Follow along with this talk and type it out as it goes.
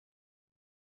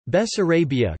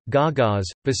Bessarabia, Gagauz,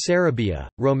 Bessarabia,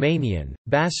 Romanian,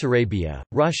 Bessarabia,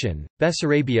 Russian,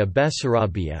 Bessarabia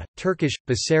Bessarabia, Turkish,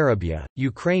 Bessarabia,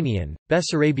 Ukrainian,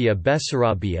 Bessarabia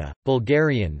Bessarabia,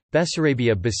 Bulgarian,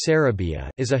 Bessarabia Bessarabia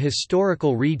is a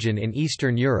historical region in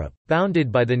Eastern Europe,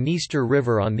 bounded by the Dniester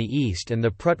River on the east and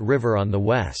the Prut River on the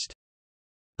west.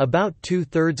 About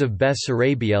two-thirds of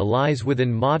Bessarabia lies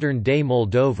within modern-day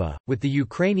Moldova, with the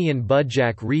Ukrainian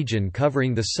Budjak region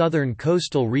covering the southern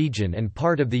coastal region and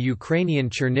part of the Ukrainian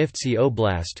Chernivtsi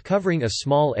Oblast covering a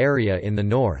small area in the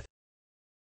north.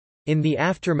 In the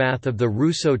aftermath of the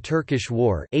Russo-Turkish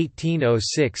War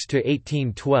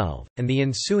 1806–1812, and the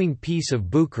ensuing Peace of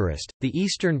Bucharest, the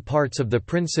eastern parts of the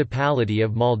Principality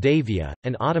of Moldavia,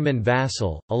 an Ottoman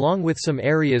vassal, along with some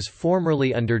areas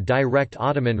formerly under direct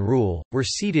Ottoman rule, were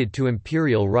ceded to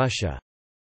Imperial Russia.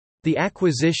 The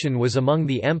acquisition was among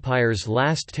the empire's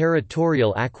last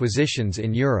territorial acquisitions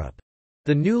in Europe.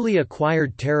 The newly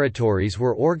acquired territories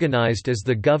were organized as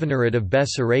the Governorate of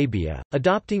Bessarabia,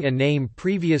 adopting a name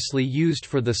previously used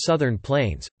for the southern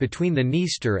plains, between the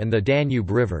Dniester and the Danube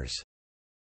rivers.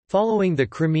 Following the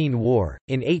Crimean War,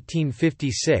 in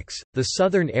 1856, the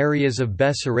southern areas of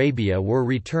Bessarabia were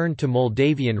returned to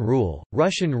Moldavian rule.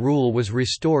 Russian rule was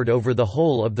restored over the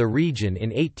whole of the region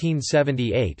in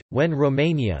 1878, when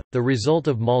Romania, the result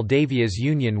of Moldavia's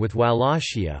union with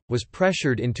Wallachia, was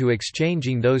pressured into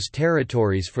exchanging those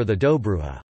territories for the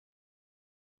Dobruja.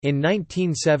 In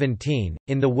 1917,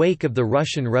 in the wake of the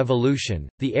Russian Revolution,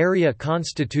 the area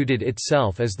constituted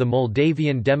itself as the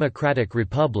Moldavian Democratic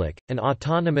Republic, an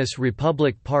autonomous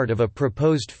republic part of a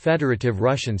proposed federative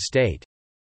Russian state.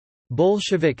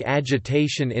 Bolshevik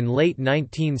agitation in late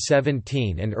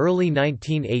 1917 and early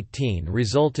 1918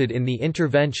 resulted in the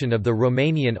intervention of the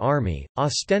Romanian army,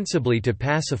 ostensibly to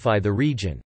pacify the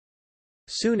region.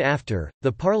 Soon after,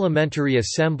 the Parliamentary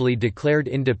Assembly declared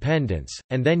independence,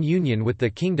 and then union with the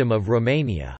Kingdom of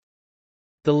Romania.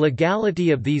 The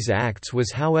legality of these acts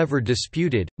was however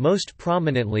disputed, most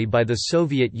prominently by the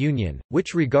Soviet Union,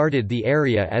 which regarded the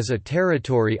area as a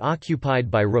territory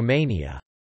occupied by Romania.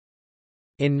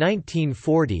 In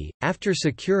 1940, after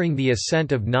securing the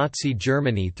assent of Nazi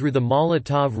Germany through the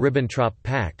Molotov–Ribbentrop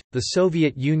Pact, the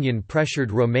Soviet Union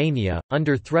pressured Romania,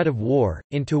 under threat of war,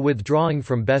 into withdrawing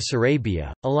from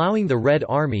Bessarabia, allowing the Red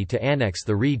Army to annex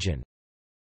the region.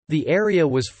 The area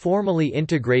was formally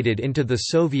integrated into the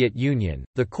Soviet Union.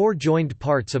 The core joined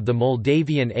parts of the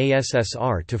Moldavian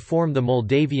ASSR to form the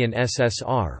Moldavian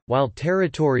SSR, while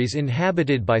territories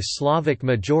inhabited by Slavic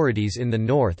majorities in the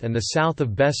north and the south of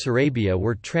Bessarabia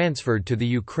were transferred to the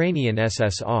Ukrainian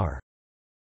SSR.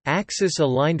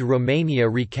 Axis-aligned Romania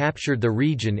recaptured the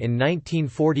region in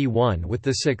 1941 with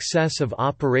the success of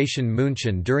Operation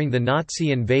München during the Nazi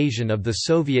invasion of the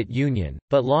Soviet Union,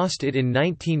 but lost it in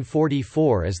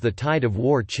 1944 as the tide of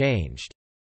war changed.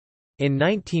 In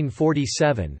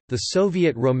 1947, the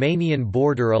Soviet-Romanian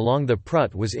border along the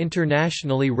Prut was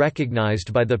internationally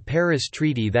recognized by the Paris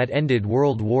Treaty that ended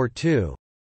World War II.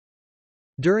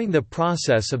 During the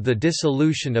process of the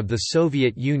dissolution of the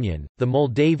Soviet Union, the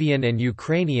Moldavian and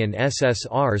Ukrainian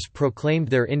SSRs proclaimed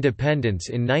their independence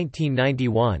in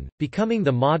 1991, becoming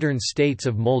the modern states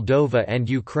of Moldova and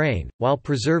Ukraine, while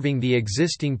preserving the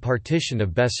existing partition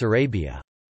of Bessarabia.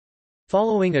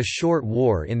 Following a short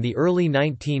war in the early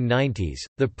 1990s,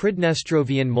 the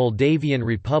Pridnestrovian Moldavian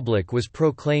Republic was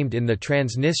proclaimed in the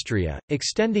Transnistria,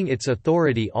 extending its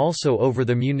authority also over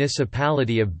the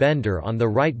municipality of Bender on the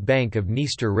right bank of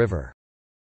Dniester River.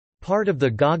 Part of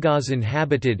the Gagauz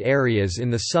inhabited areas in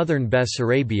the southern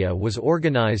Bessarabia was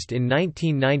organized in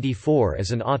 1994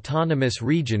 as an autonomous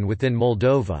region within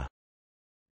Moldova.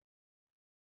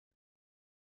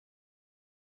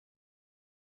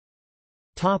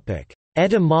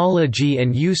 Etymology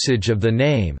and usage of the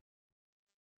name.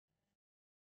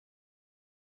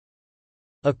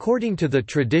 According to the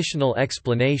traditional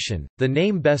explanation, the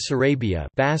name Bessarabia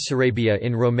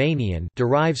in Romanian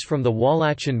derives from the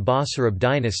Wallachian Basarab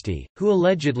dynasty, who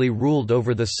allegedly ruled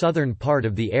over the southern part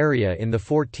of the area in the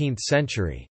 14th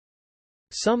century.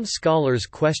 Some scholars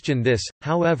question this,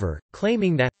 however,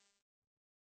 claiming that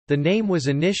the name was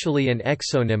initially an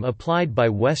exonym applied by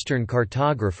Western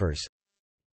cartographers.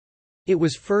 It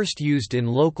was first used in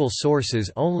local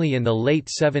sources only in the late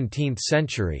 17th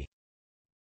century.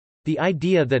 The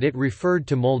idea that it referred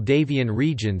to Moldavian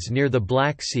regions near the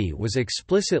Black Sea was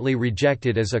explicitly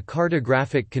rejected as a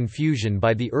cartographic confusion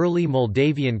by the early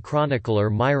Moldavian chronicler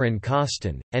Miron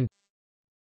Costin, and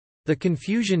The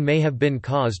confusion may have been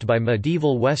caused by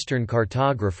medieval Western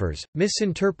cartographers,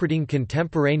 misinterpreting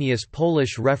contemporaneous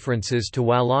Polish references to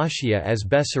Wallachia as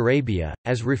Bessarabia,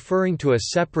 as referring to a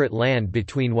separate land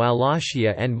between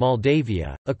Wallachia and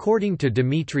Moldavia. According to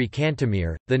Dmitry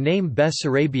Cantemir, the name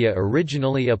Bessarabia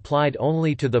originally applied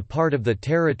only to the part of the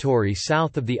territory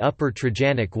south of the Upper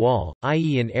Trajanic Wall,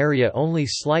 i.e., an area only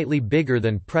slightly bigger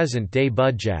than present-day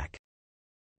Budjak.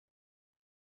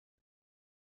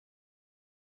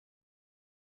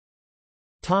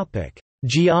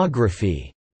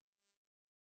 Geography.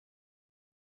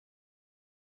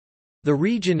 The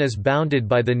region is bounded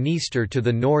by the Dniester to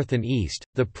the north and east,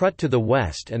 the Prut to the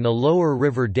west and the lower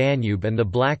river Danube and the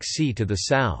Black Sea to the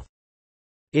south.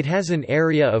 It has an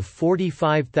area of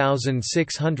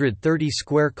 45,630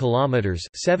 square kilometers,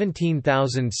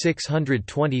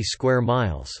 17,620 square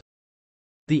miles.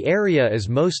 The area is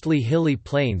mostly hilly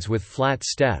plains with flat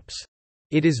steppes.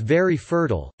 It is very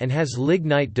fertile, and has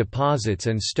lignite deposits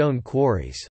and stone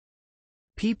quarries.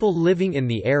 People living in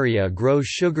the area grow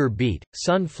sugar beet,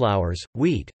 sunflowers,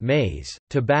 wheat, maize,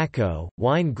 tobacco,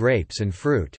 wine grapes and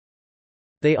fruit.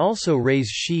 They also raise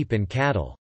sheep and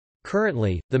cattle.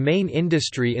 Currently, the main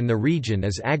industry in the region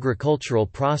is agricultural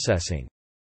processing.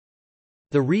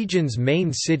 The region's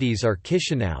main cities are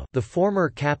Chisinau, the former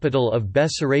capital of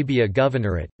Bessarabia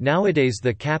Governorate, nowadays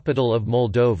the capital of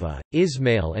Moldova,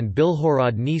 Izmail and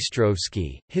Bilhorod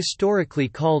Dnistrovsky, historically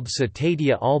called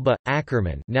Cetatea Alba,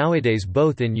 Ackerman, nowadays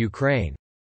both in Ukraine.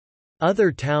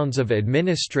 Other towns of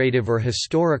administrative or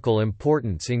historical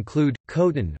importance include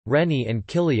Khotin, Reni and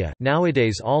Kilia,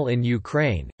 nowadays all in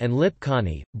Ukraine, and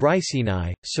Lipkani,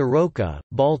 Brysinai, Soroka,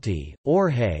 Balti,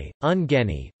 Orhei,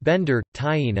 Ungeni, Bender,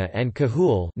 Taina and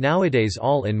Cahul, nowadays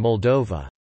all in Moldova.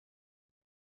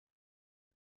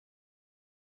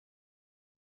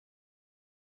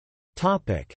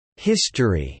 Topic: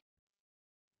 History.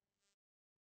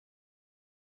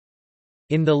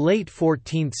 In the late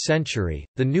 14th century,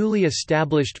 the newly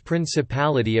established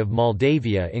Principality of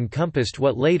Moldavia encompassed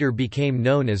what later became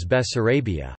known as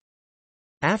Bessarabia.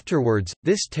 Afterwards,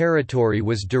 this territory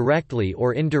was directly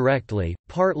or indirectly,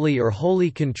 partly or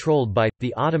wholly controlled by,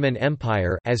 the Ottoman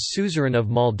Empire as suzerain of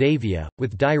Moldavia,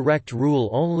 with direct rule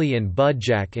only in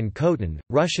Budjak and Khotin,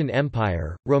 Russian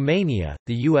Empire, Romania,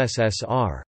 the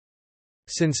USSR.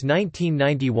 Since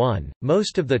 1991,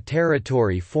 most of the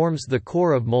territory forms the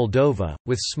core of Moldova,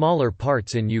 with smaller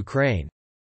parts in Ukraine.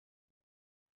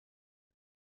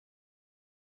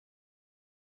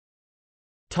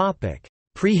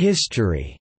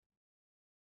 Prehistory.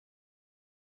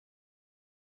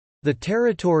 The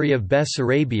territory of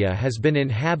Bessarabia has been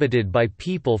inhabited by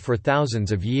people for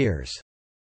thousands of years.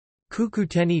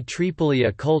 Cucuteni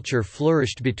Tripolia culture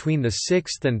flourished between the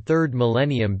 6th and 3rd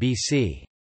millennium BC.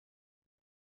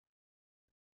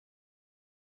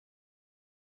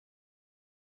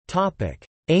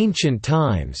 Ancient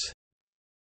times.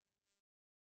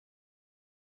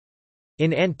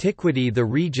 In antiquity the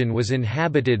region was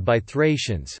inhabited by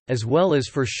Thracians, as well as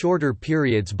for shorter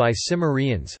periods by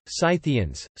Cimmerians,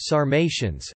 Scythians,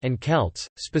 Sarmatians, and Celts,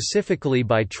 specifically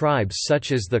by tribes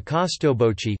such as the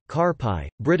Kostoboci, Carpi,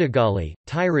 Britigali,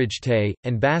 Tyrigte,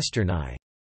 and Basternai.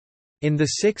 In the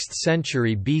 6th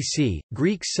century BC,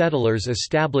 Greek settlers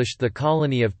established the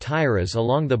colony of Tyras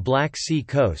along the Black Sea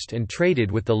coast and traded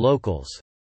with the locals.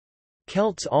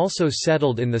 Celts also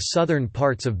settled in the southern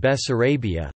parts of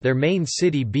Bessarabia, their main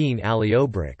city being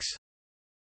Aliobrix.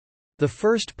 The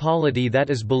first polity that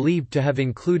is believed to have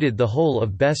included the whole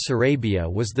of Bessarabia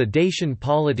was the Dacian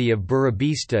polity of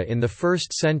Burebista in the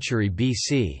 1st century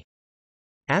BC.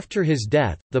 After his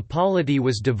death, the polity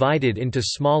was divided into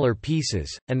smaller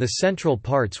pieces, and the central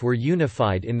parts were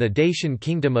unified in the Dacian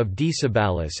kingdom of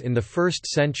Decebalus in the 1st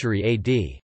century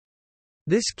AD.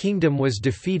 This kingdom was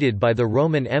defeated by the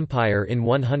Roman Empire in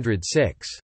 106.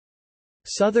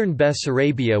 Southern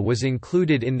Bessarabia was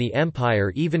included in the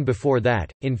empire even before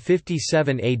that, in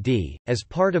 57 AD, as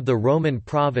part of the Roman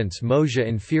province Moesia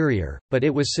Inferior, but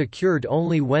it was secured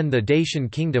only when the Dacian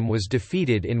kingdom was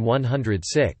defeated in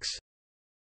 106.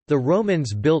 The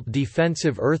Romans built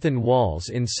defensive earthen walls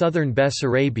in southern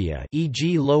Bessarabia,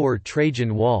 e.g. Lower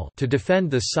Trajan Wall, to defend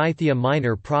the Scythia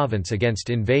Minor province against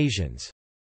invasions.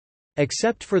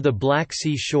 Except for the Black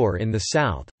Sea shore in the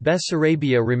south,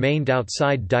 Bessarabia remained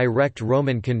outside direct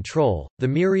Roman control. The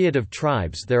myriad of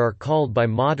tribes there are called by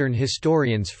modern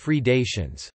historians Free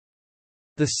Dacians.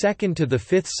 The 2nd to the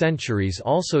 5th centuries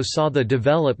also saw the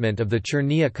development of the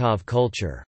Cherniakov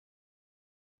culture.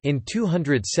 In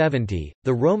 270,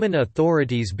 the Roman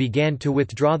authorities began to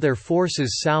withdraw their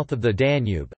forces south of the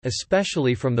Danube,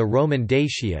 especially from the Roman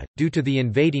Dacia, due to the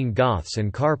invading Goths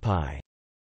and Carpi.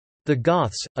 The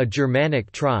Goths, a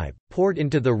Germanic tribe, poured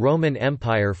into the Roman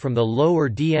Empire from the lower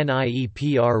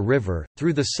Dniepr River,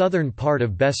 through the southern part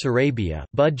of Bessarabia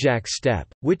Budjak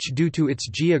steppe, which due to its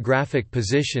geographic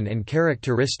position and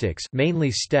characteristics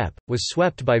mainly steppe, was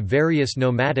swept by various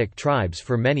nomadic tribes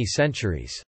for many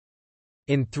centuries.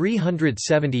 In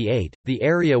 378, the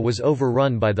area was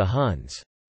overrun by the Huns.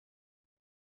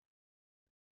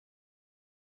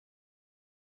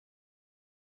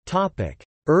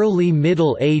 Early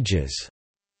Middle Ages.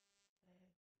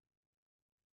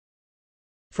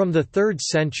 From the 3rd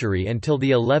century until the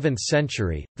 11th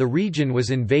century, the region was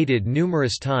invaded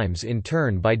numerous times in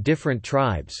turn by different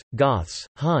tribes: Goths,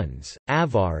 Huns,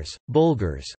 Avars,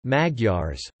 Bulgars,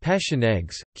 Magyars,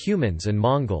 Pechenegs, Cumans and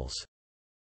Mongols.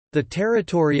 The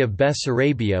territory of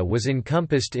Bessarabia was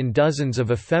encompassed in dozens of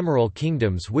ephemeral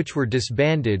kingdoms which were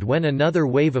disbanded when another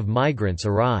wave of migrants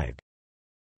arrived.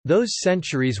 Those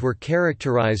centuries were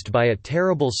characterized by a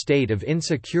terrible state of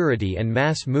insecurity and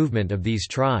mass movement of these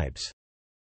tribes.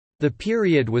 The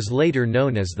period was later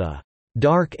known as the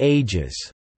Dark Ages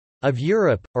of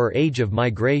Europe, or Age of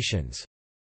Migrations.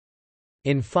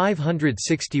 In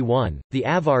 561, the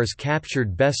Avars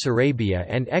captured Bessarabia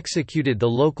and executed the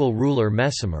local ruler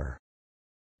Mesamir.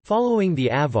 Following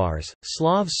the Avars,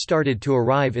 Slavs started to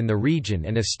arrive in the region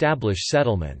and establish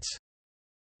settlements.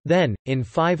 Then, in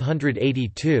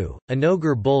 582,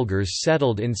 Onogar Bulgars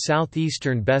settled in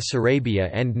southeastern Bessarabia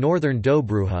and northern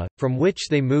Dobruja, from which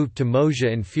they moved to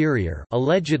Mosia Inferior,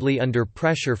 allegedly under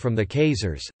pressure from the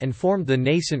Khazars, and formed the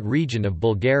nascent region of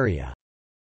Bulgaria.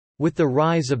 With the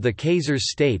rise of the Khazars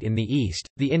state in the east,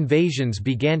 the invasions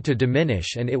began to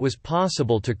diminish and it was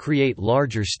possible to create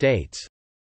larger states.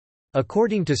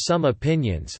 According to some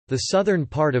opinions, the southern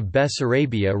part of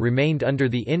Bessarabia remained under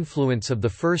the influence of the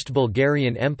First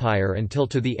Bulgarian Empire until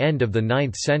to the end of the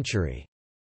 9th century.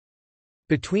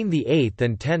 Between the 8th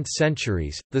and 10th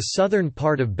centuries, the southern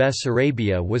part of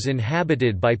Bessarabia was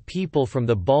inhabited by people from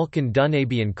the Balkan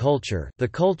Dunabian culture, the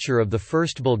culture of the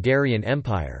First Bulgarian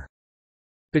Empire.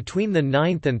 Between the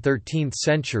 9th and 13th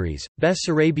centuries,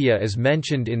 Bessarabia is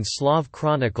mentioned in Slav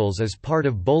chronicles as part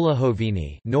of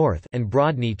Bolohovini north and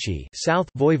Brodnici south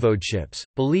voivodeships,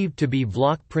 believed to be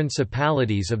Vlach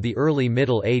principalities of the early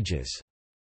Middle Ages.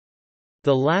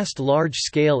 The last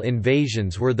large-scale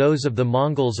invasions were those of the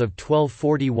Mongols of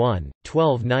 1241,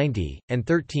 1290, and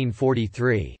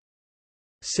 1343.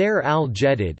 Ser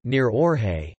al-Jedid near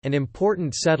Orhay, an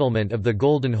important settlement of the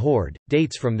Golden Horde,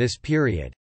 dates from this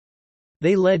period.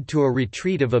 They led to a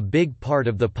retreat of a big part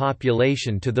of the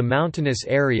population to the mountainous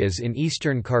areas in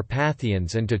eastern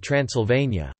Carpathians and to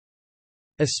Transylvania.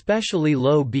 Especially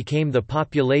low became the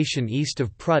population east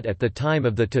of Prut at the time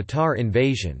of the Tatar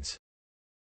invasions.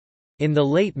 In the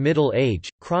late Middle Age,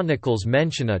 chronicles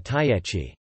mention a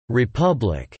Tyechi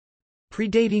republic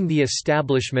predating the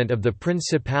establishment of the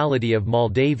Principality of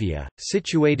Moldavia,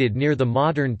 situated near the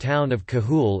modern town of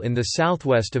Cahul in the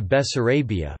southwest of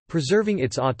Bessarabia, preserving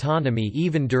its autonomy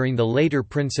even during the later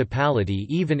principality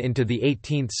even into the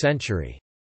 18th century.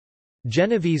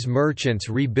 Genovese merchants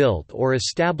rebuilt or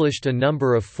established a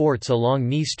number of forts along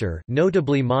Dniester,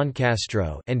 notably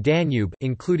Moncastro, and Danube,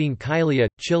 including Kylia,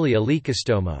 Chilia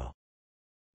Likostomo.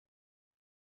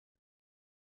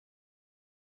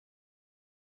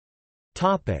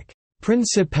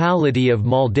 Principality of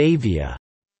Moldavia.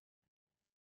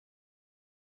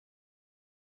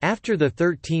 After the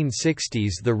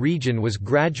 1360s, the region was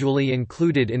gradually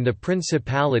included in the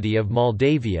Principality of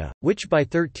Moldavia, which by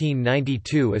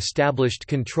 1392 established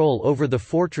control over the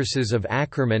fortresses of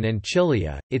Ackerman and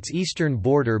Chilia, its eastern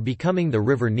border becoming the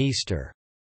river Dniester.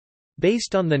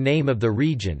 Based on the name of the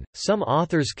region, some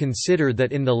authors consider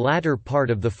that in the latter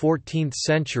part of the 14th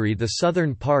century the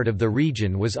southern part of the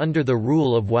region was under the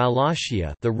rule of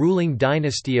Wallachia. The ruling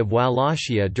dynasty of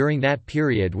Wallachia during that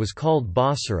period was called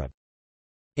Bessarab.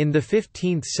 In the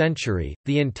 15th century,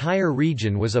 the entire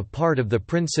region was a part of the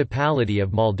Principality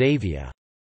of Moldavia.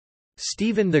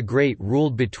 Stephen the Great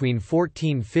ruled between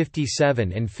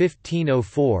 1457 and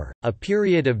 1504, a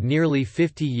period of nearly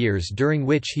 50 years during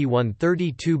which he won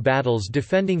 32 battles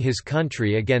defending his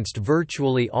country against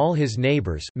virtually all his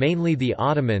neighbours, mainly the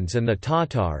Ottomans and the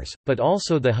Tatars, but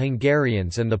also the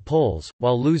Hungarians and the Poles,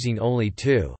 while losing only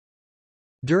 2.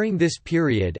 During this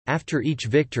period, after each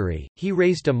victory, he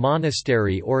raised a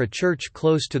monastery or a church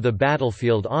close to the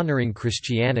battlefield honouring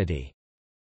Christianity.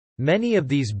 Many of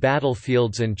these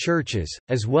battlefields and churches,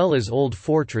 as well as old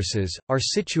fortresses, are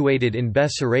situated in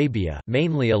Bessarabia,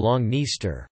 mainly along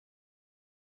Dniester.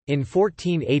 In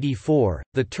 1484,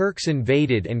 the Turks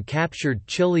invaded and captured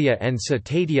Chilia and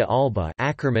Satadia Alba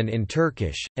Ackerman in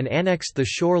Turkish, and annexed the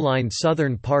shoreline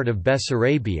southern part of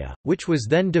Bessarabia, which was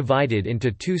then divided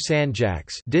into two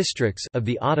sanjaks districts of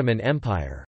the Ottoman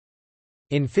Empire.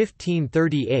 In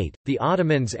 1538, the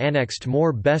Ottomans annexed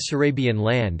more Bessarabian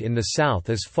land in the south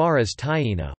as far as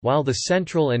Tiina, while the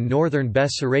central and northern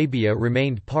Bessarabia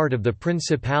remained part of the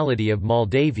Principality of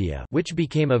Moldavia, which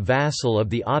became a vassal of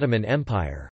the Ottoman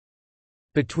Empire.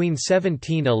 Between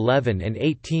 1711 and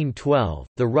 1812,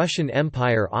 the Russian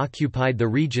Empire occupied the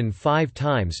region 5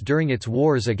 times during its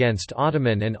wars against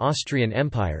Ottoman and Austrian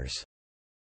empires.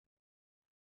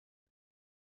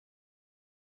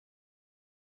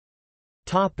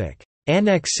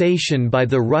 Annexation by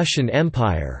the Russian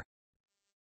Empire.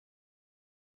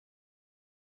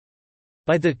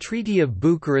 By the Treaty of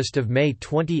Bucharest of May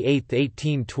 28,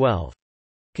 1812,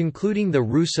 concluding the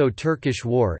Russo-Turkish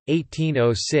War,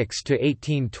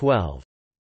 1806–1812,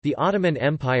 the Ottoman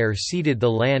Empire ceded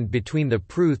the land between the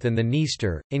Pruth and the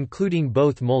Dniester, including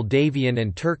both Moldavian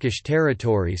and Turkish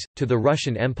territories, to the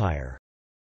Russian Empire.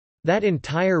 That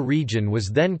entire region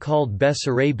was then called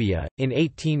Bessarabia. In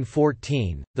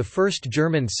 1814, the first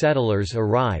German settlers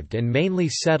arrived and mainly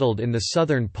settled in the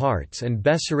southern parts, and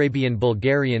Bessarabian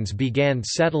Bulgarians began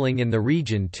settling in the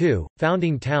region too,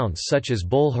 founding towns such as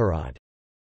Bolharad.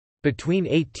 Between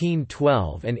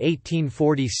 1812 and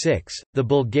 1846, the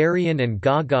Bulgarian and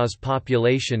Gagauz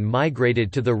population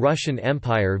migrated to the Russian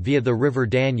Empire via the river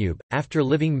Danube, after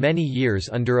living many years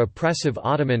under oppressive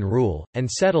Ottoman rule, and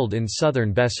settled in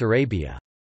southern Bessarabia.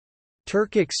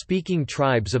 Turkic-speaking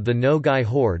tribes of the Nogai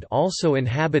horde also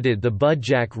inhabited the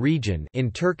Budjak region in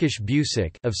Turkish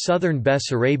Busik of southern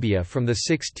Bessarabia from the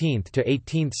 16th to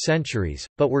 18th centuries,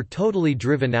 but were totally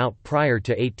driven out prior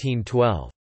to 1812.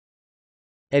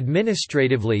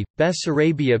 Administratively,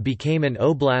 Bessarabia became an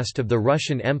oblast of the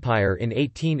Russian Empire in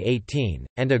 1818,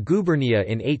 and a gubernia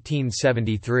in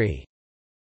 1873.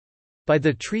 By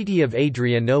the Treaty of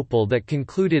Adrianople that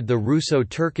concluded the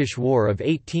Russo-Turkish War of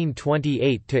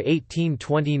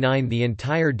 1828–1829, the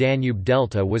entire Danube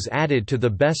Delta was added to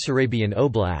the Bessarabian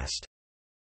Oblast.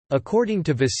 According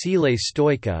to Vasile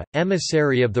Stoica,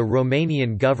 emissary of the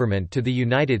Romanian government to the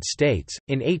United States,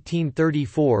 in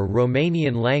 1834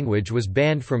 Romanian language was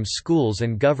banned from schools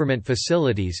and government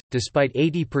facilities, despite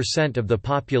 80% of the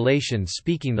population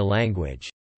speaking the language.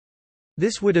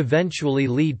 This would eventually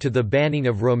lead to the banning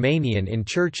of Romanian in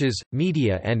churches,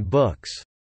 media and books.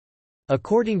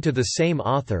 According to the same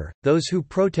author, those who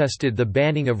protested the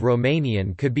banning of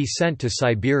Romanian could be sent to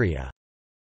Siberia.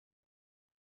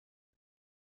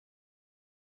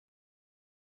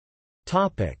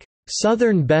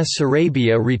 Southern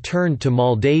Bessarabia returned to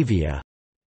Moldavia.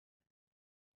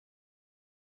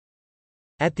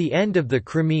 At the end of the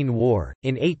Crimean War,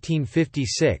 in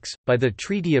 1856, by the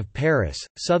Treaty of Paris,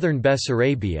 southern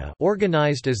Bessarabia,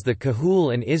 organized as the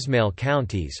Cahul and Ismail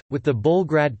counties, with the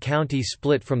Bolgrad county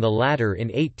split from the latter in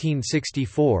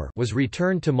 1864, was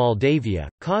returned to Moldavia,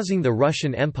 causing the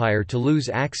Russian Empire to lose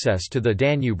access to the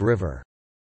Danube River.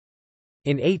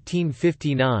 In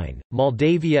 1859,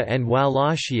 Moldavia and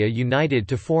Wallachia united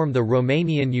to form the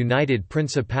Romanian United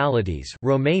Principalities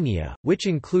Romania, which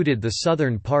included the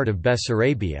southern part of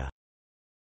Bessarabia.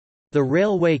 The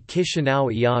railway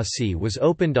Chișinău-Iasi was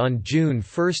opened on June 1,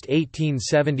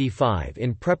 1875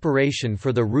 in preparation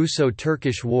for the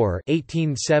Russo-Turkish War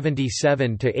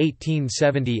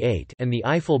 1877–1878, and the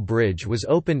Eiffel Bridge was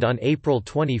opened on April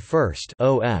 21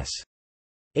 OS.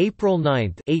 April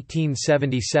 9,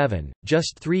 1877,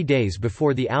 just 3 days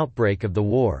before the outbreak of the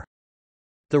war.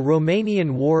 The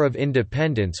Romanian War of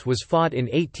Independence was fought in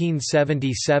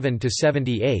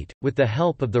 1877–78, with the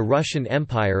help of the Russian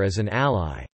Empire as an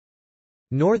ally.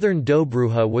 Northern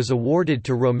Dobruja was awarded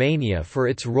to Romania for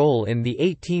its role in the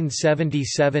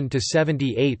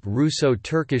 1877–78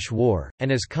 Russo-Turkish War,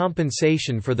 and as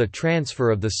compensation for the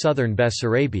transfer of the southern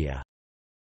Bessarabia.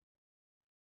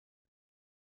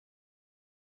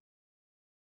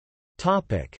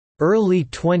 Early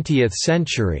 20th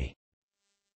century.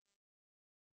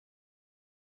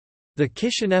 The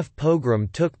Kishinev pogrom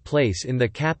took place in the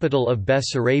capital of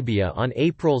Bessarabia on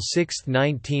April 6,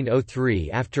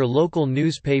 1903, after local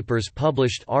newspapers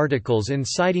published articles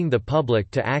inciting the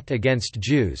public to act against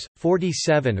Jews.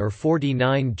 47 or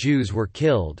 49 Jews were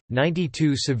killed,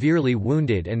 92 severely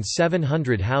wounded, and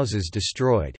 700 houses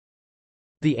destroyed.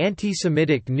 The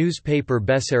anti-Semitic newspaper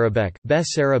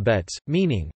Bessarabets,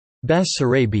 meaning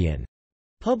Bessarabian,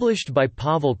 published by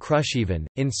Pavel Krushevin,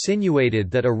 insinuated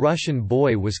that a Russian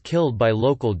boy was killed by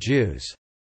local Jews.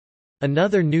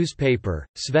 Another newspaper,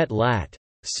 Svet Lat,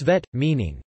 Svet,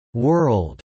 meaning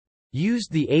world,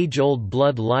 used the age-old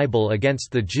blood libel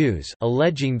against the Jews,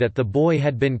 alleging that the boy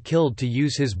had been killed to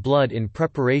use his blood in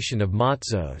preparation of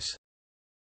matzos.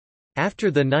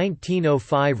 After the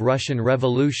 1905 Russian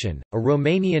Revolution, a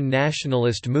Romanian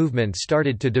nationalist movement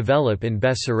started to develop in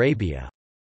Bessarabia.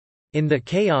 In the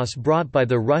chaos brought by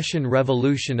the Russian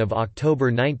Revolution of October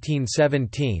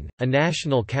 1917, a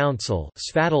national council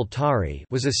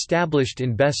was established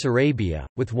in Bessarabia,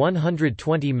 with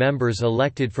 120 members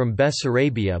elected from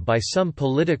Bessarabia by some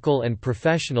political and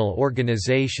professional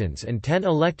organizations and 10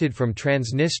 elected from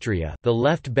Transnistria, the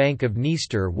left bank of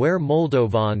Dniester, where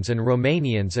Moldovans and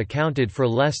Romanians accounted for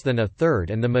less than a third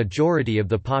and the majority of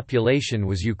the population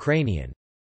was Ukrainian.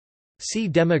 See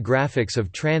Demographics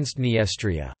of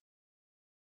Transnistria.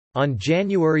 On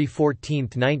January 14,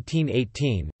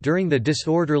 1918, during the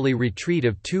disorderly retreat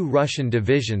of 2 Russian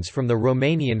divisions from the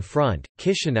Romanian front,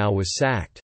 Chișinău was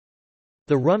sacked.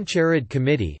 The Rumcharid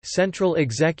Committee, Central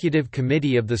Executive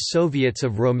Committee of the Soviets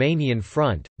of Romanian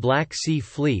Front, Black Sea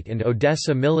Fleet and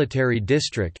Odessa Military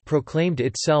District, proclaimed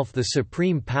itself the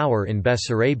supreme power in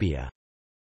Bessarabia.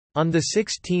 On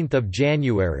 16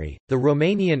 January, the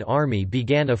Romanian army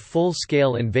began a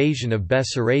full-scale invasion of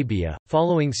Bessarabia,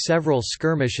 following several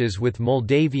skirmishes with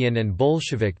Moldavian and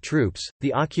Bolshevik troops.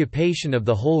 The occupation of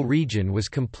the whole region was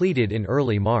completed in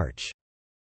early March.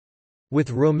 With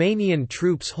Romanian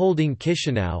troops holding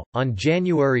Chișinău, on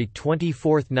January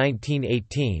 24,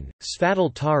 1918,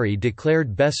 Sfatul Tare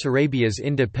declared Bessarabia's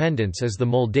independence as the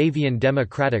Moldavian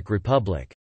Democratic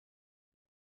Republic.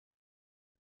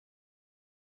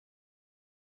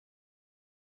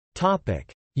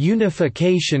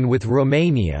 Unification with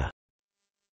Romania.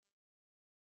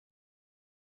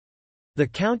 The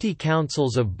county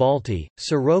councils of Balti,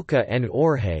 Soroca and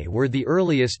Orhei were the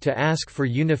earliest to ask for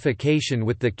unification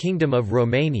with the Kingdom of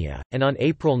Romania, and on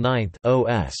April 9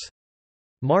 o.s.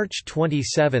 March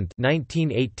 27,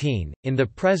 1918, in the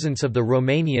presence of the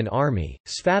Romanian army,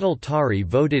 Sfatul Tare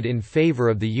voted in favor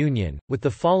of the union, with the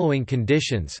following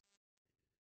conditions.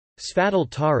 Sfatul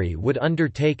Tare would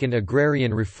undertake an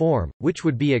agrarian reform, which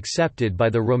would be accepted by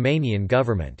the Romanian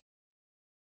government.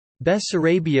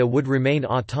 Bessarabia would remain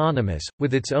autonomous,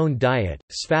 with its own diet.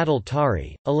 Sfatul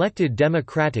Tare, elected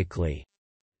democratically.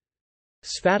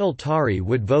 Sfatul Tare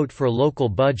would vote for local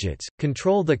budgets,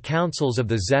 control the councils of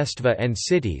the Zestva and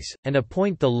cities, and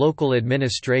appoint the local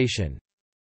administration.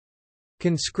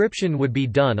 Conscription would be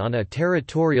done on a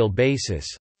territorial basis.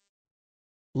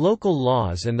 Local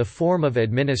laws and the form of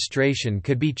administration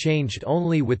could be changed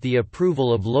only with the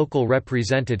approval of local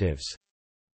representatives.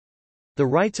 The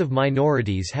rights of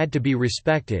minorities had to be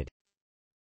respected.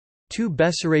 2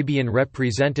 Bessarabian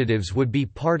representatives would be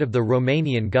part of the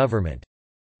Romanian government.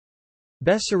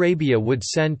 Bessarabia would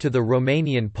send to the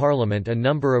Romanian parliament a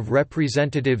number of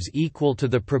representatives equal to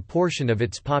the proportion of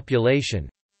its population.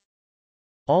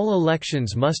 All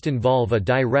elections must involve a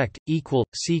direct, equal,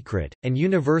 secret, and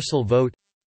universal vote.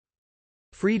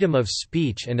 Freedom of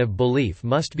speech and of belief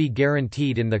must be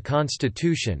guaranteed in the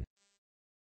constitution.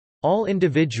 All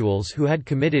individuals who had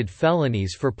committed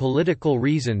felonies for political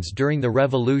reasons during the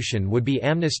revolution would be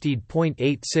amnestied.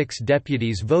 86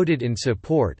 deputies voted in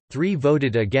support, 3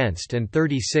 voted against and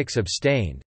 36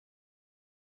 abstained.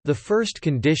 The first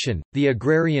condition, the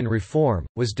agrarian reform,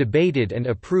 was debated and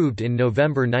approved in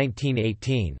November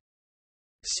 1918.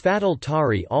 Sfatul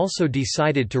Tare also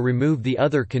decided to remove the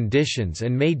other conditions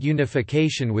and made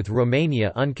unification with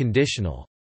Romania unconditional.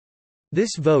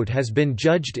 This vote has been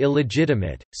judged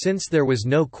illegitimate, since there was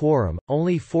no quorum,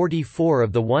 only 44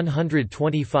 of the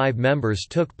 125 members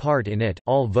took part in it,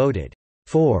 all voted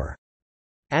for.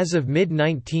 As of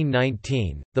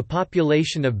mid-1919, the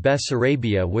population of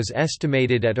Bessarabia was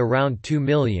estimated at around 2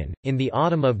 million. In the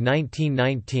autumn of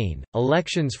 1919,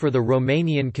 elections for the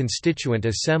Romanian Constituent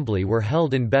Assembly were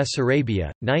held in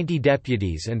Bessarabia, 90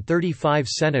 deputies and 35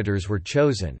 senators were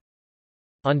chosen.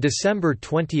 On December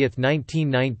 20,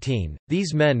 1919,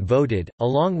 these men voted,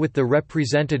 along with the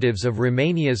representatives of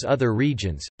Romania's other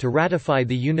regions, to ratify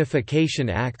the unification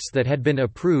acts that had been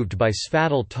approved by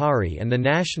Sfatul Tare and the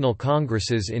national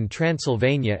congresses in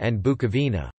Transylvania and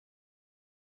Bukovina.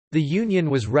 The union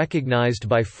was recognized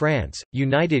by France,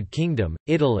 United Kingdom,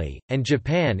 Italy, and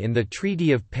Japan in the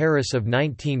Treaty of Paris of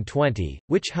 1920,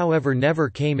 which however never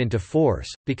came into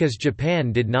force, because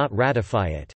Japan did not ratify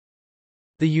it.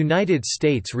 The United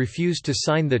States refused to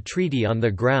sign the treaty on the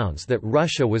grounds that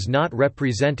Russia was not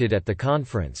represented at the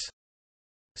conference.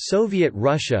 Soviet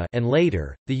Russia and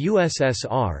later, the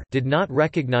USSR did not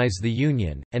recognize the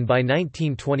Union, and by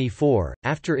 1924,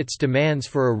 after its demands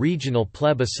for a regional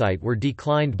plebiscite were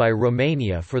declined by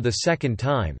Romania for the second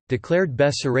time, declared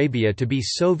Bessarabia to be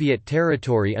Soviet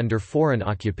territory under foreign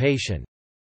occupation.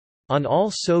 On all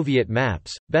Soviet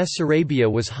maps,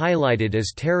 Bessarabia was highlighted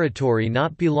as territory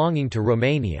not belonging to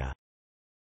Romania.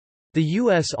 The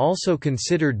U.S. also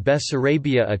considered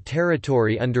Bessarabia a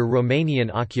territory under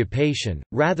Romanian occupation,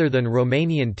 rather than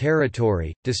Romanian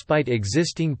territory, despite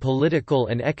existing political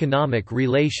and economic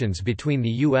relations between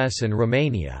the U.S. and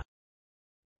Romania.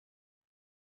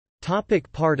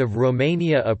 Part of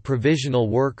Romania. A provisional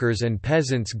workers' and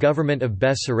peasants' government of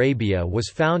Bessarabia was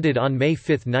founded on May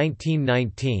 5,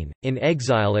 1919, in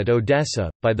exile at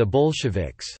Odessa, by the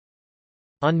Bolsheviks.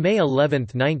 On May 11,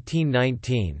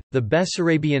 1919, the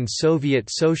Bessarabian Soviet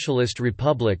Socialist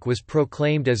Republic was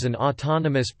proclaimed as an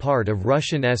autonomous part of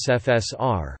Russian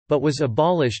SFSR, but was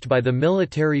abolished by the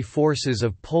military forces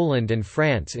of Poland and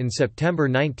France in September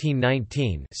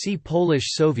 1919. See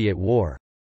Polish-Soviet War.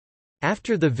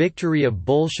 After the victory of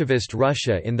Bolshevist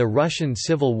Russia in the Russian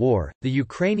Civil War, the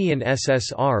Ukrainian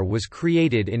SSR was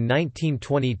created in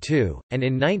 1922, and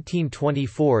in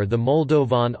 1924 the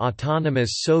Moldovan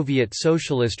Autonomous Soviet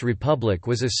Socialist Republic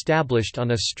was established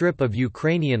on a strip of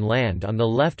Ukrainian land on the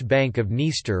left bank of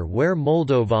Dniester, where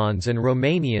Moldovans and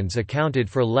Romanians accounted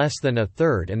for less than a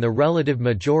third and the relative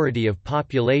majority of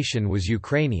population was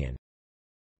Ukrainian.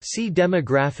 See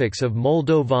Demographics of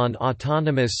Moldovan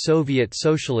Autonomous Soviet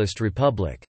Socialist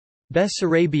Republic.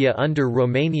 Bessarabia under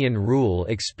Romanian rule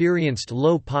experienced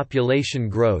low population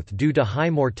growth due to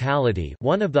high mortality,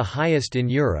 one of the highest in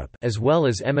Europe, as well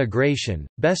as emigration.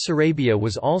 Bessarabia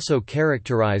was also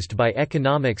characterized by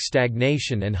economic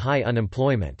stagnation and high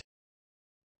unemployment.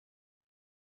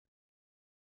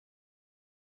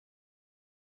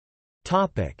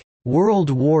 Topic: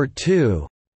 World War II.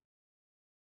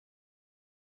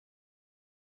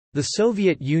 The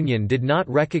Soviet Union did not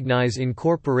recognize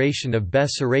incorporation of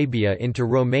Bessarabia into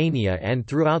Romania and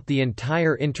throughout the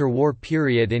entire interwar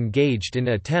period engaged in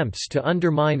attempts to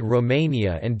undermine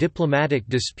Romania and diplomatic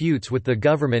disputes with the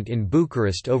government in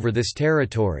Bucharest over this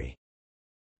territory.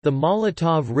 The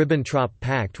Molotov–Ribbentrop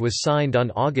Pact was signed on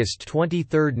August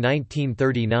 23,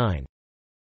 1939.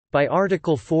 By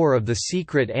Article 4 of the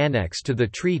secret annex to the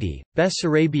treaty,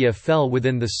 Bessarabia fell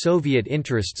within the Soviet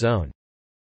interest zone.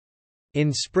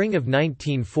 In spring of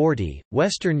 1940,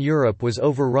 Western Europe was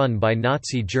overrun by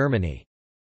Nazi Germany.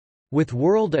 With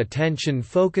world attention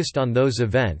focused on those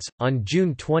events, on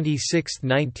June 26,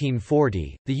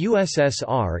 1940, the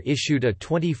USSR issued a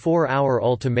 24-hour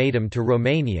ultimatum to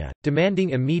Romania,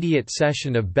 demanding immediate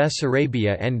cession of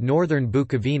Bessarabia and northern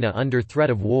Bukovina under threat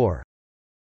of war.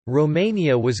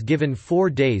 Romania was given 4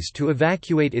 days to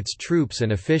evacuate its troops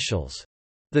and officials.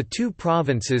 The two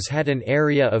provinces had an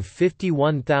area of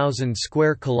 51,000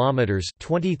 square kilometers,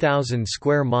 20,000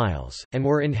 square miles, and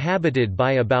were inhabited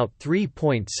by about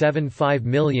 3.75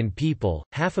 million people,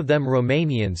 half of them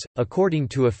Romanians, according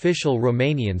to official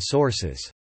Romanian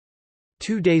sources.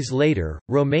 2 days later,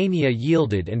 Romania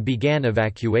yielded and began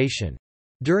evacuation.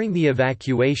 During the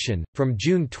evacuation, from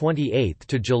June 28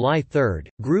 to July 3,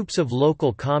 groups of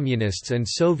local communists and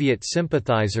Soviet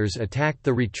sympathizers attacked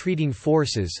the retreating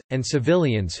forces, and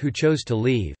civilians who chose to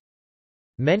leave.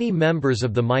 Many members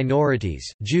of the minorities,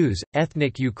 Jews,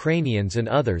 ethnic Ukrainians and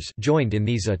others, joined in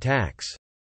these attacks.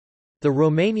 The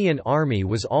Romanian army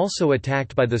was also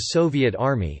attacked by the Soviet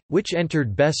army, which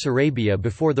entered Bessarabia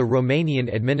before the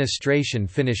Romanian administration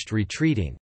finished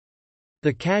retreating.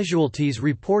 The casualties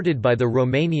reported by the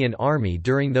Romanian army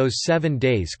during those 7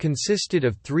 days consisted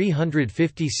of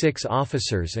 356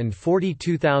 officers and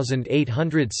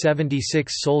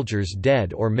 42,876 soldiers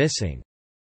dead or missing.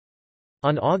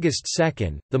 On August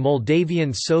 2, the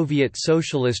Moldavian Soviet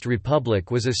Socialist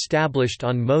Republic was established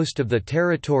on most of the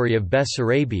territory of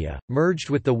Bessarabia,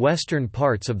 merged with the western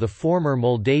parts of the former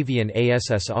Moldavian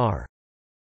ASSR.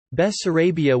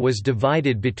 Bessarabia was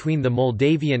divided between the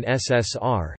Moldavian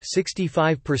SSR,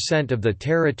 65% of the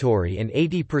territory and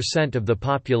 80% of the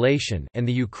population, and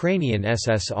the Ukrainian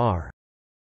SSR.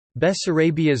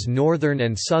 Bessarabia's northern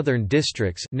and southern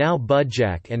districts, now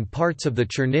Budjak and parts of the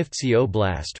Chernivtsi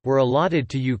Oblast, were allotted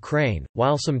to Ukraine,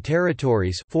 while some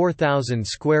territories, 4,000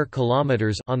 square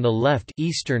kilometers on the left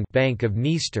eastern bank of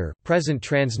Dniester, present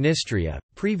Transnistria,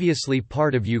 previously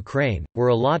part of Ukraine, were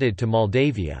allotted to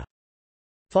Moldavia.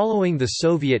 Following the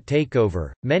Soviet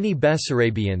takeover, many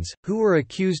Bessarabians, who were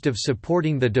accused of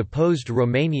supporting the deposed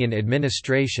Romanian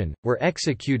administration, were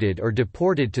executed or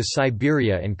deported to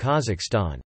Siberia and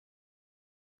Kazakhstan.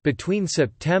 Between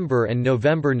September and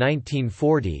November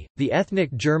 1940, the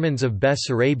ethnic Germans of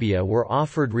Bessarabia were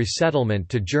offered resettlement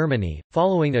to Germany,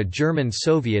 following a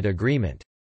German-Soviet agreement.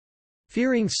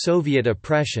 Fearing Soviet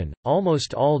oppression,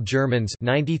 almost all Germans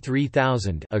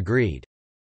 93,000 agreed.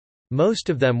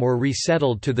 Most of them were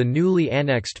resettled to the newly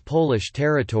annexed Polish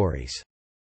territories.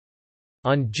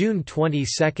 On June 22,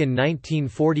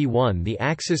 1941, the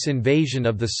Axis invasion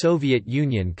of the Soviet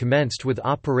Union commenced with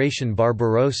Operation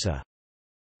Barbarossa.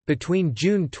 Between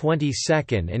June 22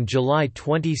 and July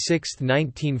 26,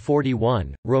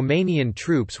 1941, Romanian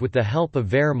troops with the help of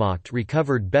Wehrmacht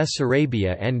recovered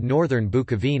Bessarabia and northern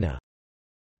Bukovina.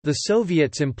 The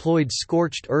Soviets employed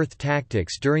scorched earth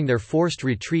tactics during their forced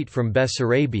retreat from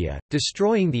Bessarabia,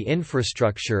 destroying the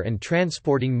infrastructure and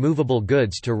transporting movable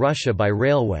goods to Russia by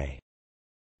railway.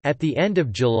 At the end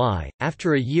of July,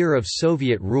 after a year of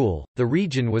Soviet rule, the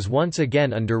region was once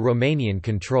again under Romanian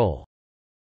control.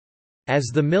 As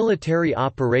the military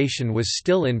operation was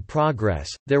still in progress,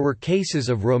 there were cases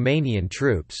of Romanian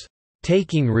troops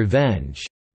taking revenge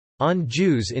on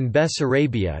Jews in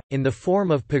Bessarabia, in the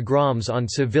form of pogroms on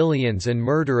civilians and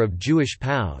murder of Jewish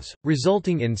POWs,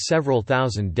 resulting in several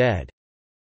thousand dead.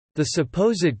 The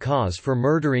supposed cause for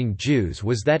murdering Jews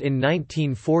was that in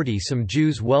 1940 some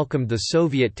Jews welcomed the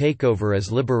Soviet takeover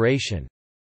as liberation.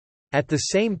 At the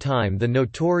same time, the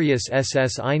notorious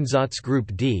SS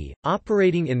Einsatzgruppe D,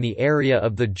 operating in the area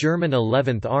of the German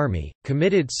 11th Army,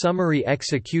 committed summary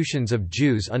executions of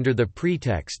Jews under the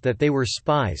pretext that they were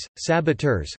spies,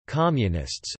 saboteurs,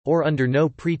 communists, or under no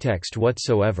pretext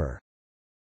whatsoever.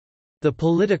 The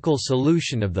political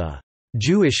solution of the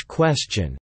Jewish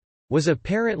question was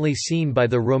apparently seen by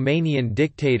the Romanian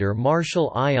dictator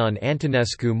Marshal Ion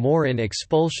Antonescu more in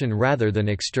expulsion rather than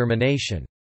extermination.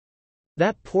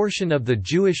 That portion of the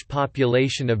Jewish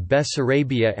population of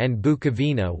Bessarabia and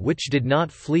Bukovina which did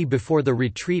not flee before the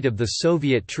retreat of the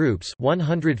Soviet troops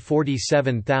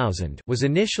 147,000 was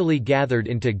initially gathered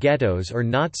into ghettos or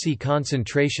Nazi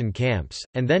concentration camps,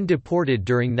 and then deported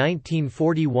during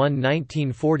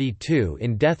 1941–1942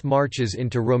 in death marches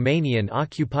into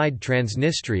Romanian-occupied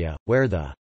Transnistria, where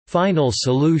the «final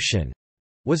solution»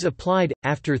 was applied.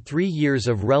 After 3 years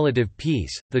of relative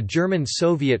peace, the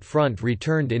German-Soviet front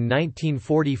returned in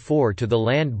 1944 to the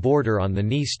land border on the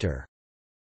Dniester.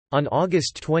 On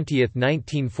August 20,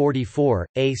 1944,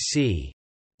 a c.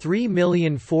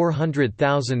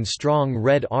 3,400,000 strong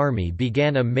Red Army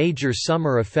began a major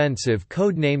summer offensive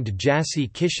codenamed Jassy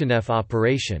Kishinev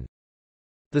Operation.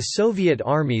 The Soviet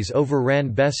armies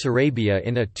overran Bessarabia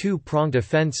in a two-pronged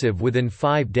offensive within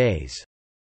 5 days.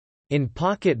 In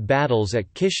pocket battles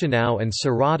at Chisinau and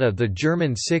Sarata, the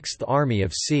German Sixth Army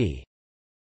of c.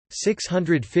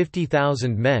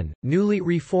 650,000 men, newly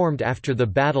reformed after the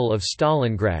Battle of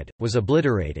Stalingrad, was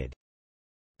obliterated.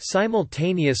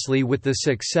 Simultaneously with the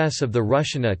success of the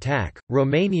Russian attack,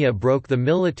 Romania broke the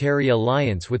military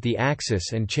alliance with the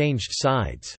Axis and changed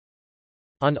sides.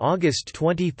 On August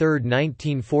 23,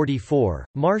 1944,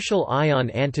 Marshal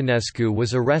Ion Antonescu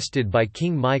was arrested by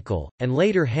King Michael, and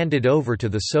later handed over to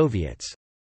the Soviets.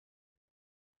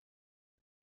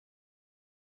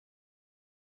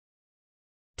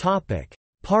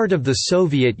 Part of the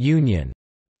Soviet Union.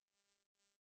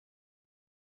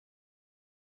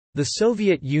 The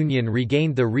Soviet Union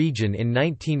regained the region in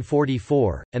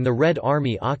 1944, and the Red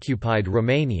Army occupied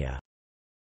Romania.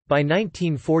 By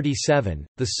 1947,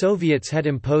 the Soviets had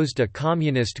imposed a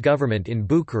communist government in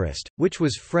Bucharest, which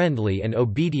was friendly and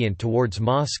obedient towards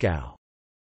Moscow.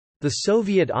 The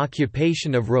Soviet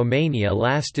occupation of Romania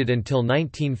lasted until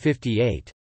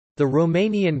 1958. The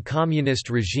Romanian communist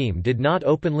regime did not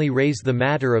openly raise the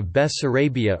matter of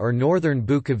Bessarabia or northern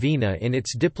Bukovina in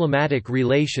its diplomatic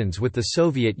relations with the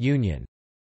Soviet Union.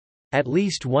 At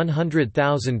least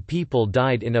 100,000 people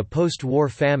died in a post-war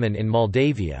famine in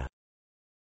Moldavia.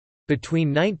 Between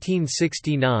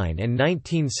 1969 and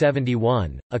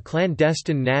 1971, a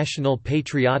clandestine National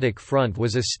Patriotic Front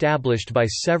was established by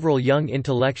several young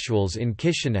intellectuals in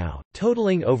Chisinau,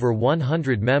 totaling over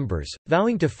 100 members,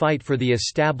 vowing to fight for the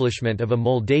establishment of a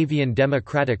Moldavian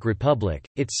Democratic Republic,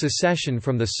 its secession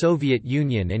from the Soviet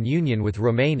Union and union with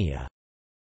Romania.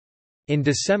 In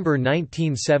December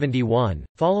 1971,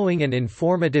 following an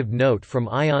informative note from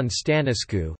Ion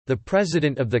Stănescu, the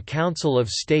President of the Council of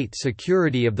State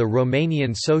Security of the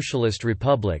Romanian Socialist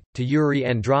Republic, to Yuri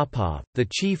Andropov, the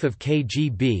chief of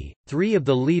KGB, 3 of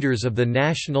the leaders of the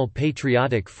National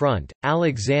Patriotic Front,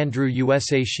 Alexandru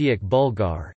Usaciac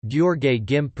Bulgar, Gheorghe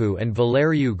Gimpu and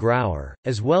Valeriu Grauer,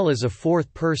 as well as a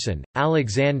fourth person,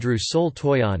 Alexandru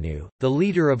Soltoianu, the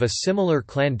leader of a similar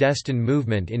clandestine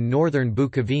movement in northern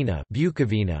Bukovina,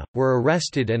 Bukovina, were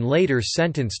arrested and later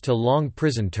sentenced to long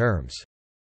prison terms.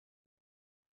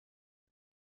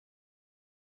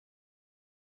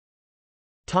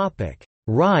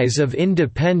 Rise of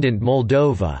independent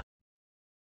Moldova.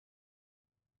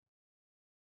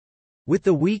 With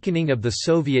the weakening of the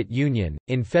Soviet Union,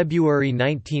 in February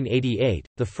 1988,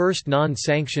 the first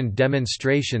non-sanctioned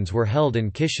demonstrations were held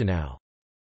in Chisinau.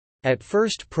 At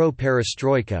first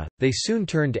pro-perestroika, they soon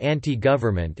turned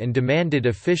anti-government and demanded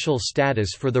official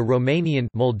status for the Romanian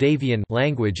Moldavian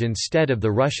language instead of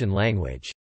the Russian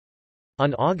language.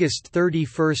 On August 31,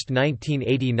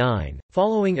 1989,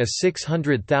 following a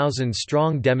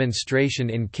 600,000-strong demonstration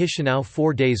in Chisinau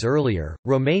 4 days earlier,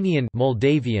 Romanian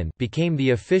Moldavian became the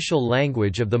official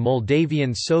language of the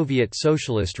Moldavian Soviet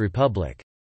Socialist Republic.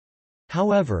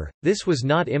 However, this was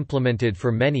not implemented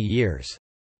for many years.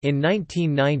 In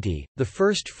 1990, the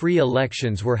first free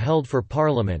elections were held for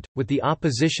parliament, with the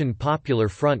opposition Popular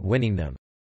Front winning them.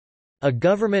 A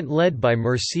government led by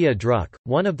Mircea Druc,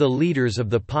 one of the leaders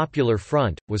of the Popular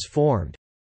Front, was formed.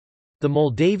 The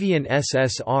Moldavian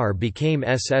SSR became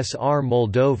SSR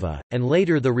Moldova, and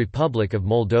later the Republic of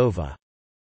Moldova.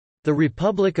 The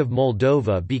Republic of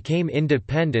Moldova became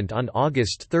independent on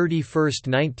August 31,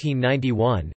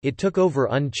 1991. It took over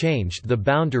unchanged the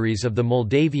boundaries of the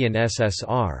Moldavian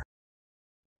SSR.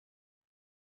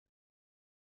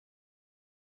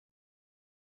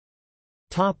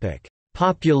 Topic: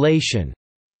 Population.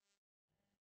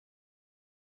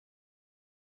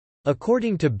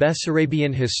 According to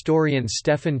Bessarabian historian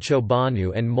Stefan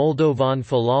Ciobanu and Moldovan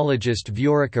philologist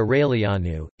Viorica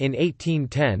Railianu, in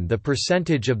 1810 the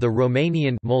percentage of the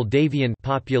Romanian Moldavian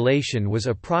population was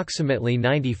approximately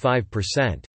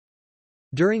 95%.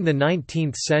 During the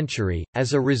 19th century,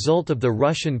 as a result of the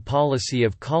Russian policy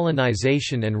of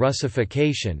colonization and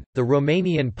Russification, the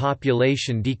Romanian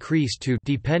population decreased to,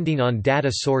 depending on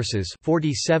data sources,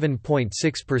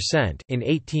 47.6% in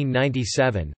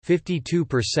 1897,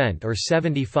 52% or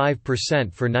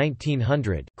 75% for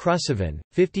 1900, Krusevan,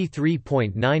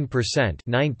 53.9%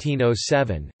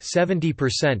 1907,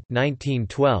 70%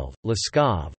 1912,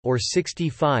 Laskov, or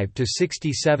 65 to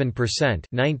 67%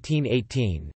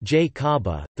 1918, J. Cobb,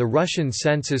 the Russian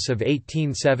census of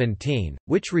 1817,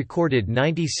 which recorded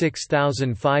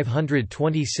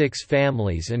 96,526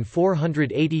 families and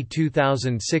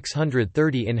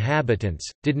 482,630 inhabitants,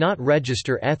 did not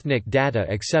register ethnic data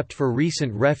except for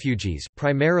recent refugees,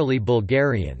 primarily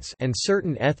Bulgarians, and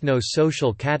certain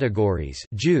ethno-social categories,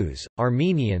 Jews,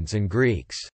 Armenians and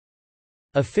Greeks.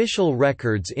 Official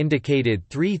records indicated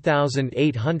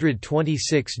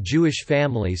 3,826 Jewish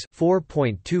families,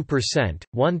 4.2%,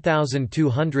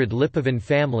 1,200 Lipovan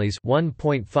families,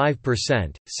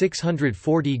 1.5%,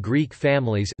 640 Greek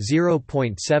families,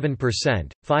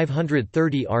 0.7%,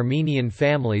 530 Armenian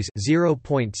families,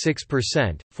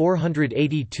 0.6%,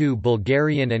 482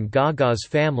 Bulgarian and Gagauz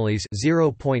families,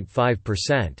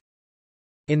 0.5%.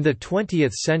 In the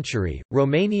 20th century,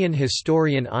 Romanian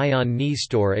historian Ion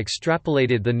Nestor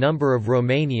extrapolated the number of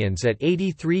Romanians at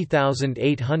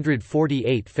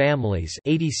 83,848 families,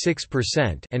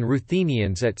 86%, and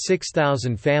Ruthenians at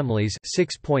 6,000 families,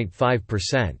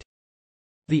 6.5%.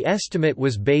 The estimate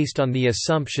was based on the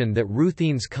assumption that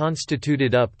Ruthenes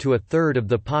constituted up to a third of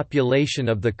the population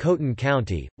of the Khotan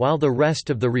County, while the rest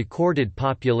of the recorded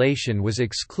population was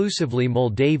exclusively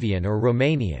Moldavian or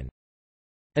Romanian.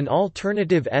 An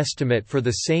alternative estimate for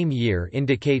the same year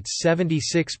indicates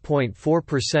 76.4%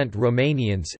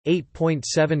 Romanians,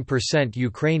 8.7%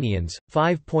 Ukrainians,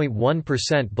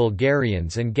 5.1%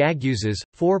 Bulgarians and Gagauzes,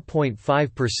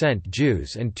 4.5%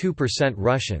 Jews and 2%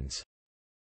 Russians.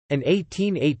 An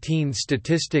 1818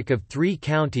 statistic of 3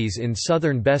 counties in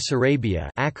southern Bessarabia,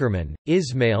 Ackerman,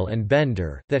 Ismail and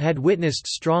Bender, that had witnessed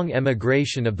strong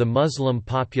emigration of the Muslim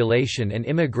population and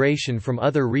immigration from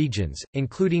other regions,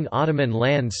 including Ottoman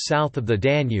lands south of the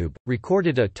Danube,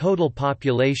 recorded a total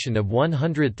population of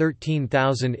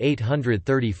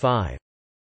 113,835.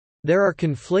 There are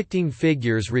conflicting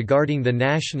figures regarding the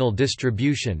national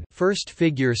distribution, first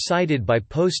figure cited by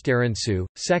Posterențu,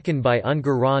 second by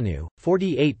Ungaranu,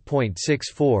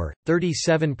 48.64,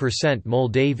 37%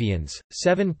 Moldavians,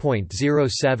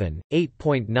 7.07,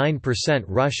 8.9%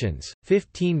 Russians,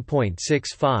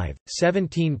 15.65,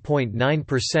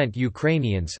 17.9%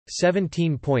 Ukrainians,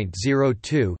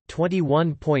 17.02,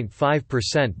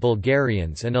 21.5%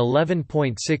 Bulgarians and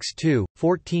 11.62,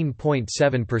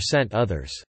 14.7%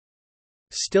 others.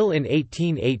 Still in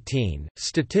 1818,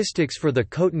 statistics for the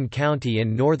Khotan County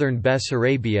in northern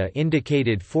Bessarabia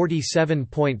indicated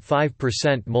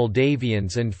 47.5%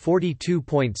 Moldavians and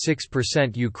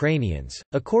 42.6% Ukrainians,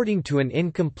 according to an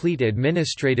incomplete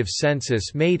administrative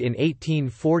census made in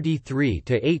 1843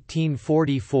 to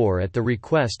 1844 at the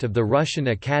request of the Russian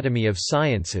Academy of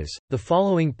Sciences. The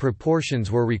following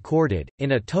proportions were recorded: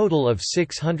 in a total of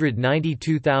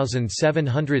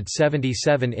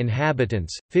 692,777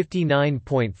 inhabitants, 59.4%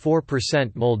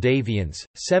 Moldavians,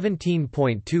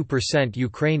 17.2%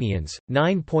 Ukrainians,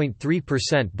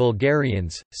 9.3%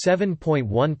 Bulgarians,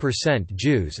 7.1%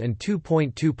 Jews and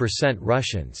 2.2%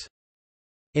 Russians.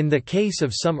 In the case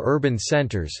of some urban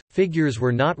centers, figures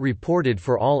were not reported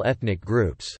for all ethnic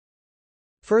groups.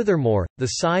 Furthermore,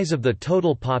 the size of the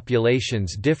total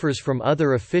populations differs from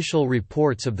other official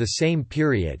reports of the same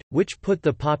period, which put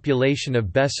the population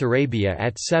of Bessarabia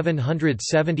at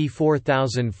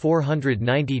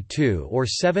 774,492 or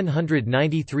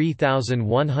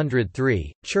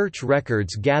 793,103. Church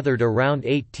records gathered around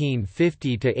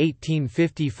 1850 to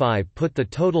 1855 put the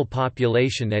total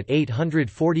population at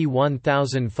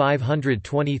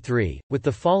 841,523, with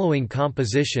the following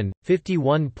composition: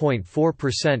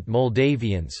 51.4%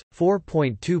 Moldavian,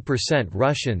 4.2%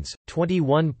 Russians,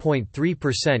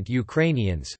 21.3%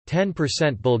 Ukrainians,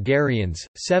 10% Bulgarians,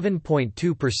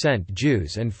 7.2%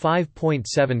 Jews and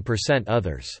 5.7%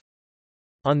 others.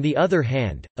 On the other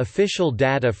hand, official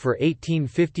data for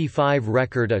 1855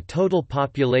 record a total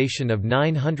population of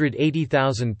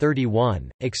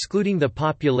 980,031, excluding the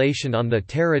population on the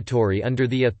territory under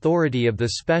the authority of the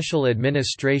special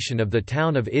administration of the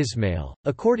town of Ismail.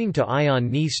 According to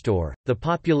Ion Nestor, the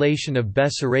population of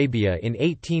Bessarabia in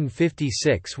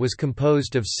 1856 was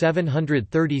composed of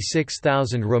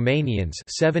 736,000 Romanians,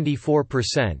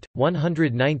 74%,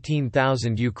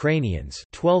 119,000 Ukrainians,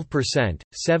 12%,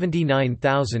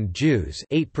 79,000 Jews,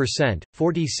 8%,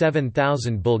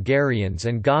 47,000 Bulgarians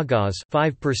and Gagauz,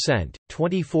 5%,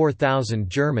 24,000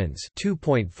 Germans,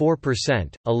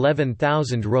 2.4%,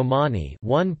 11,000 Romani,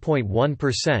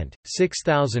 1.1%,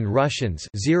 6,000 Russians,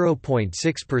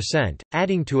 0.6%,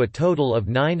 adding to a total of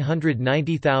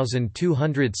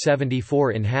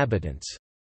 990,274 inhabitants.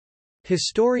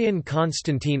 Historian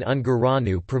Constantine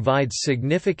Ungureanu provides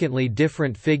significantly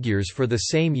different figures for the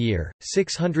same year: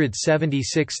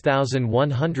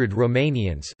 676,100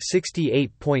 Romanians,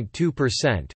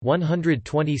 68.2%;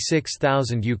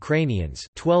 126,000 Ukrainians,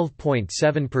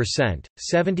 12.7%;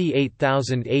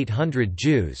 78,800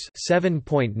 Jews,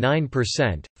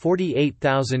 7.9%;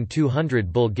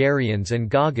 48,200 Bulgarians and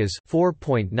Gagauz,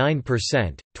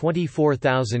 4.9%;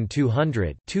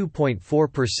 24,200,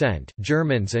 2.4%;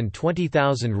 Germans and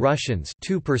 20,000 Russians,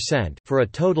 2%, for a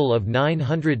total of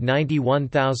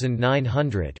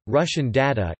 991,900. Russian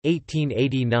data,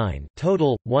 1889,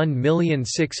 total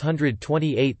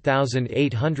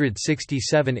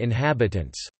 1,628,867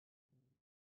 inhabitants.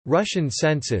 Russian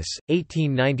census,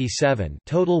 1897,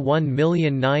 total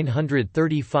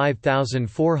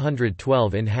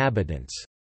 1,935,412 inhabitants.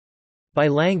 By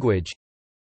language: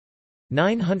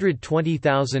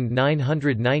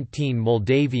 920,919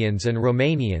 Moldavians and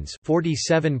Romanians,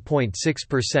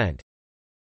 47.6%;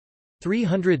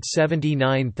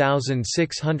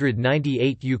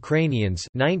 379,698 Ukrainians,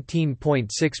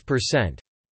 19.6%;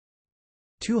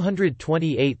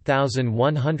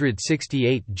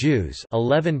 228,168 Jews,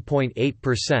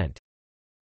 11.8%;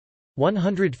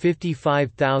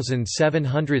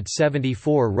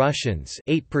 155,774 Russians,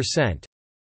 8%;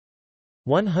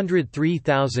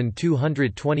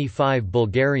 103,225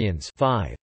 Bulgarians,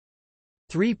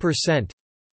 5.3%;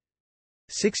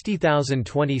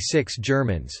 60,026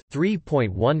 Germans,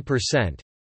 3.1%;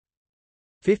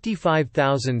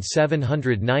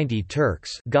 55,790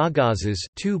 Turks, Gagauzes,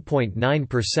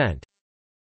 2.9%.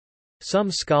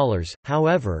 Some scholars,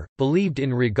 however, believed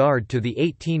in regard to the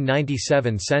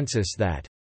 1897 census that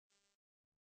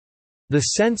the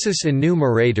census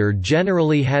enumerator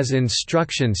generally has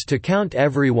instructions to count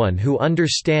everyone who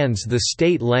understands the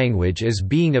state language as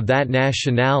being of that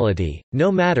nationality,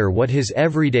 no matter what his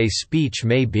everyday speech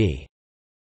may be.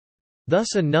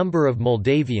 Thus a number of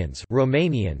Moldavians,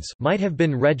 Romanians might have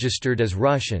been registered as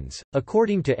Russians.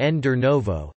 According to N.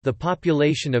 Durnovo, the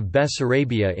population of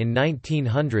Bessarabia in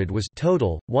 1900 was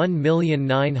total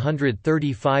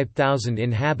 1,935,000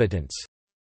 inhabitants.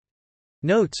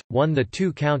 Notes: 1. The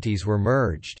two counties were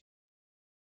merged.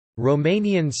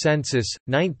 Romanian census,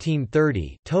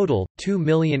 1930, total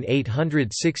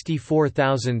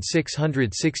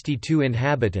 2,864,662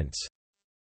 inhabitants.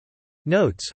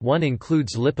 Notes: 1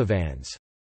 includes Lipovans.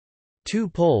 2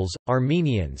 Poles,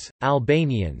 Armenians,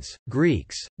 Albanians,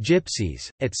 Greeks, Gypsies,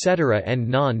 etc. and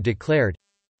non-declared.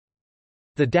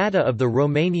 The data of the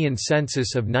Romanian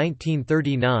census of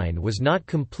 1939 was not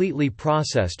completely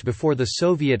processed before the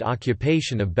Soviet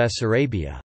occupation of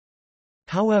Bessarabia.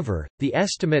 However, the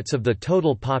estimates of the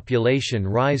total population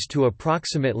rise to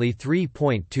approximately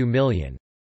 3.2 million.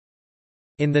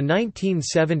 In the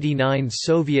 1979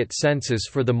 Soviet census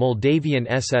for the Moldavian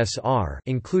SSR,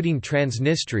 including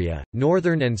Transnistria,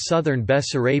 northern and southern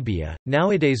Bessarabia,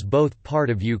 nowadays both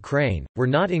part of Ukraine, were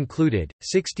not included.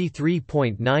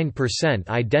 63.9%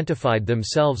 identified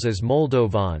themselves as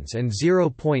Moldovans and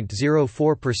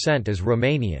 0.04% as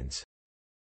Romanians.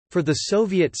 For the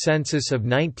Soviet census of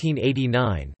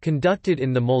 1989, conducted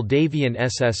in the Moldavian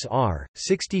SSR,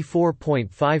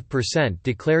 64.5%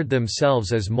 declared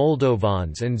themselves as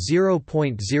Moldovans and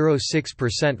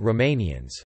 0.06%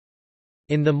 Romanians.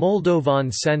 In the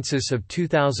Moldovan census of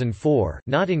 2004,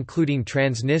 not including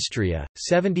Transnistria,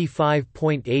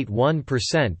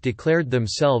 75.81% declared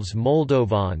themselves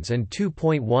Moldovans and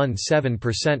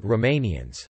 2.17%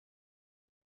 Romanians.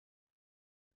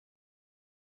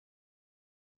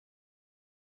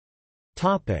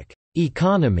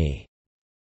 Economy.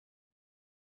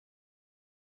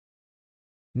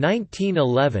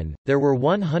 1911, there were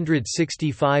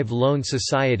 165 loan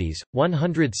societies,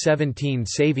 117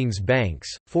 savings banks,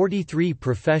 43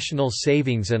 professional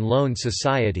savings and loan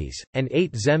societies, and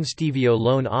 8 Zemstvio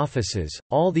loan offices.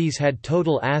 All these had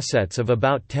total assets of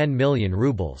about 10 million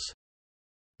rubles.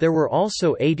 There were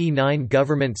also 89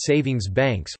 government savings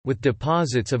banks, with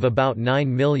deposits of about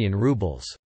 9 million rubles.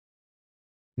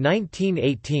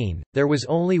 1918, there was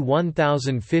only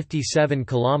 1,057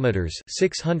 kilometers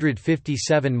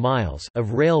 (657 miles)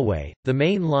 of railway. The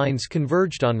main lines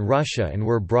converged on Russia and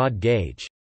were broad gauge.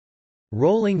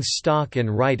 Rolling stock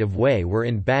and right-of-way were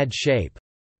in bad shape.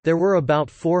 There were about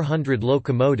 400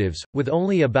 locomotives, with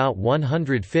only about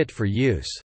 100 fit for use.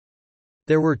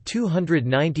 There were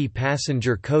 290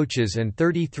 passenger coaches and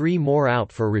 33 more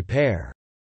out for repair.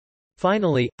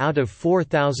 Finally, out of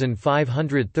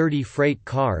 4,530 freight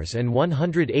cars and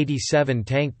 187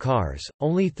 tank cars,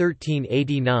 only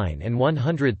 1389 and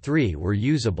 103 were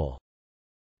usable.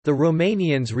 The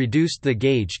Romanians reduced the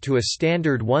gauge to a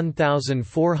standard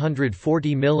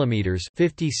 1,440 mm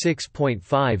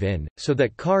 (56.5 in), so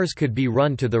that cars could be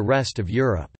run to the rest of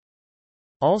Europe.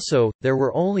 Also, there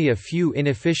were only a few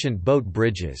inefficient boat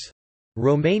bridges.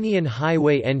 Romanian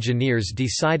highway engineers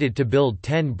decided to build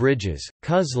 10 bridges: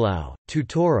 Cuzlau,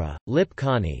 Tutora,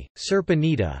 Lipcani,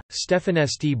 Serpanita,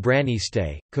 Stefanesti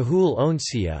Braniste, Cahul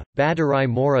Oncia, Badarai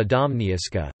Mora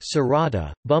Domniesca,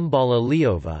 Sarata, Bumbala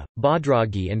Leova,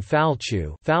 Badragi and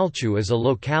Falciu. Falciu is a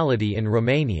locality in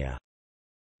Romania.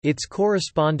 Its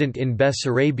correspondent in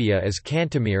Bessarabia is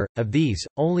Cantemir. Of these,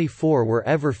 only 4 were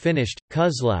ever finished: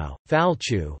 Cuzlau,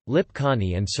 Falciu,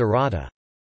 Lipcani and Sarata.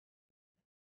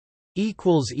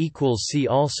 See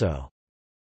also